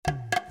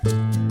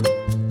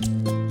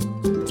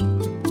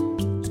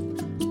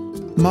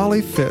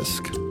Molly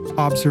Fisk,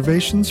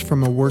 Observations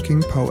from a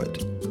Working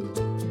Poet.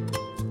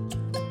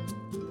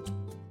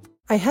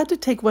 I had to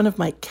take one of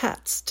my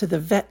cats to the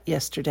vet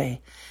yesterday,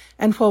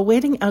 and while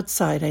waiting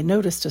outside, I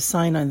noticed a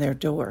sign on their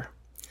door.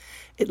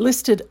 It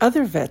listed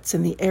other vets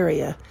in the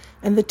area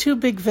and the 2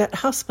 big vet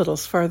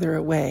hospitals farther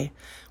away,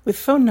 with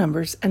phone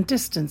numbers and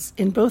distance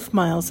in both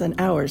miles and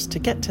hours to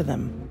get to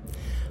them.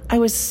 I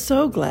was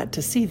so glad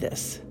to see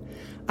this.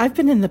 I've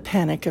been in the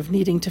panic of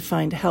needing to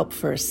find help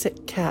for a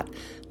sick cat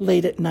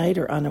late at night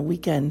or on a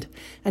weekend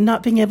and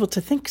not being able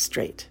to think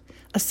straight.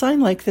 A sign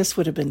like this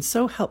would have been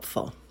so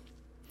helpful.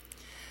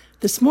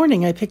 This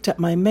morning I picked up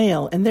my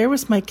mail, and there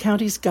was my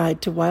county's guide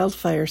to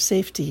wildfire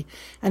safety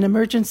and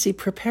emergency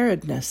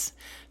preparedness,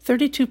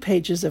 32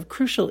 pages of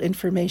crucial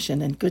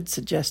information and good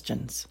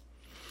suggestions.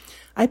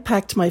 I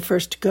packed my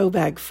first go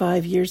bag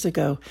 5 years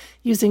ago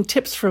using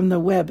tips from the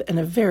web and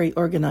a very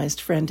organized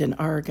friend in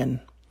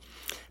Oregon.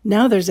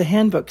 Now there's a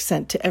handbook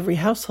sent to every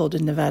household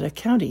in Nevada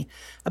County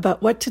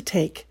about what to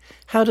take,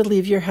 how to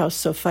leave your house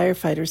so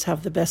firefighters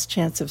have the best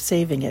chance of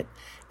saving it,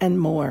 and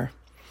more.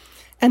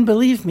 And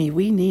believe me,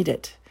 we need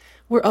it.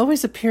 We're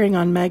always appearing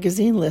on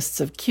magazine lists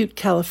of cute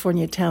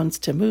California towns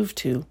to move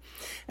to,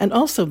 and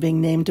also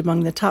being named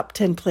among the top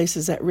 10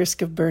 places at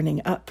risk of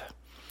burning up.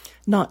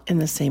 Not in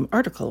the same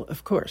article,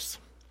 of course.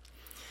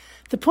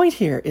 The point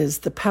here is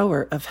the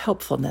power of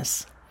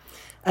helpfulness.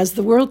 As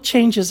the world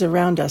changes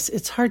around us,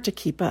 it's hard to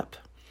keep up.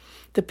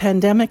 The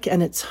pandemic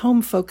and its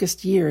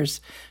home-focused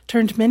years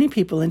turned many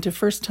people into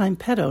first-time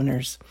pet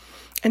owners,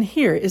 and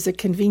here is a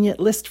convenient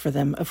list for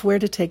them of where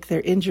to take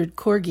their injured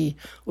corgi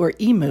or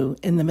emu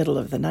in the middle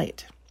of the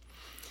night.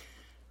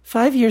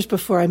 5 years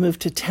before I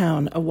moved to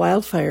town, a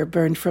wildfire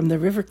burned from the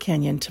river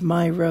canyon to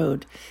my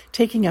road,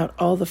 taking out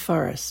all the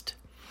forest.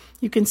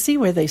 You can see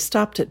where they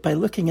stopped it by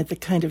looking at the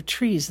kind of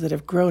trees that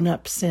have grown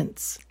up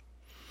since.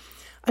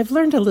 I've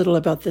learned a little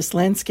about this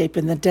landscape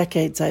in the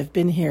decades I've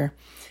been here,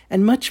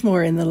 and much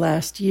more in the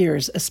last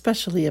years,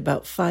 especially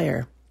about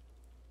fire.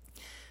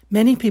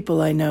 Many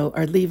people I know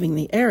are leaving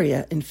the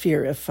area in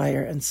fear of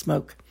fire and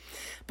smoke,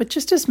 but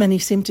just as many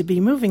seem to be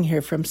moving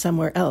here from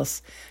somewhere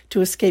else to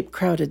escape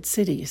crowded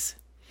cities.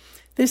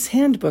 This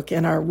handbook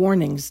and our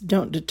warnings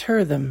don't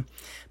deter them,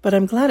 but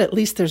I'm glad at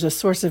least there's a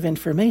source of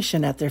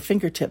information at their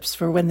fingertips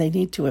for when they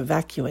need to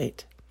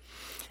evacuate.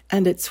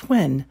 And it's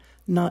when,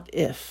 not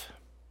if.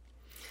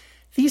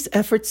 These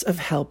efforts of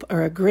help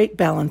are a great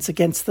balance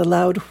against the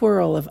loud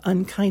whirl of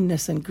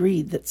unkindness and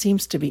greed that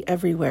seems to be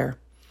everywhere.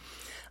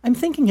 I'm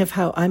thinking of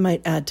how I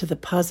might add to the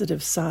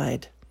positive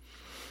side.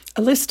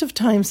 A list of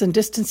times and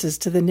distances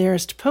to the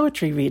nearest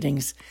poetry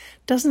readings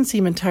doesn't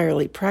seem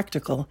entirely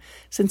practical,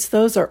 since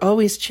those are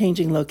always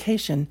changing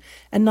location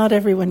and not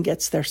everyone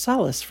gets their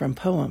solace from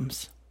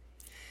poems.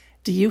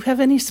 Do you have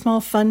any small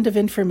fund of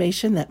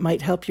information that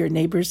might help your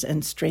neighbors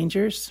and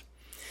strangers?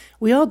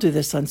 We all do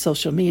this on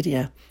social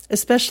media,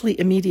 especially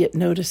immediate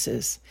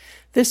notices.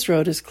 This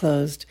road is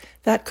closed.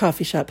 That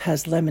coffee shop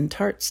has lemon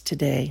tarts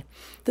today.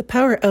 The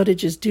power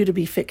outage is due to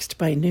be fixed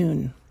by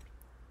noon.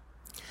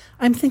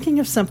 I'm thinking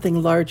of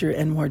something larger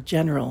and more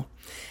general,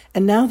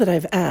 and now that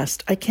I've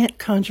asked, I can't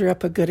conjure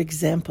up a good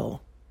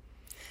example.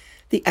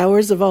 The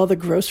hours of all the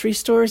grocery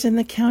stores in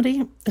the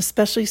county,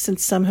 especially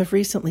since some have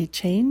recently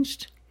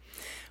changed?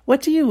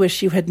 What do you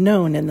wish you had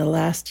known in the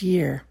last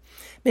year?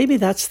 Maybe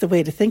that's the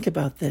way to think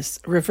about this,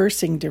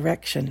 reversing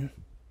direction.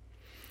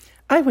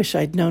 I wish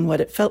I'd known what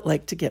it felt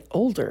like to get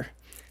older,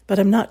 but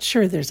I'm not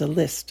sure there's a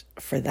list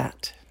for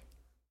that.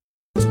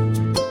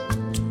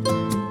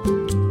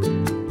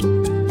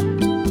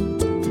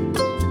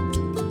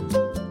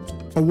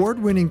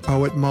 Award-winning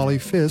poet Molly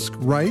Fisk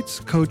writes,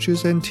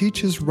 coaches, and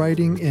teaches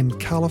writing in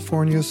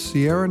California's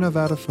Sierra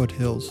Nevada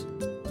foothills.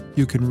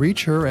 You can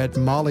reach her at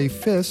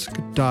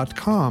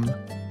mollyfisk.com.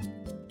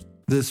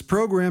 This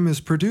program is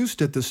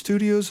produced at the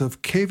studios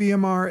of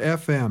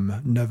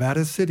KVMR-FM,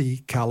 Nevada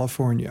City,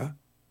 California.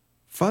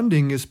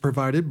 Funding is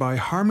provided by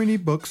Harmony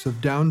Books of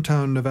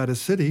downtown Nevada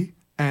City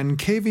and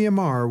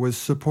KVMR with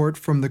support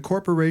from the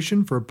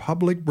Corporation for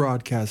Public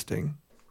Broadcasting.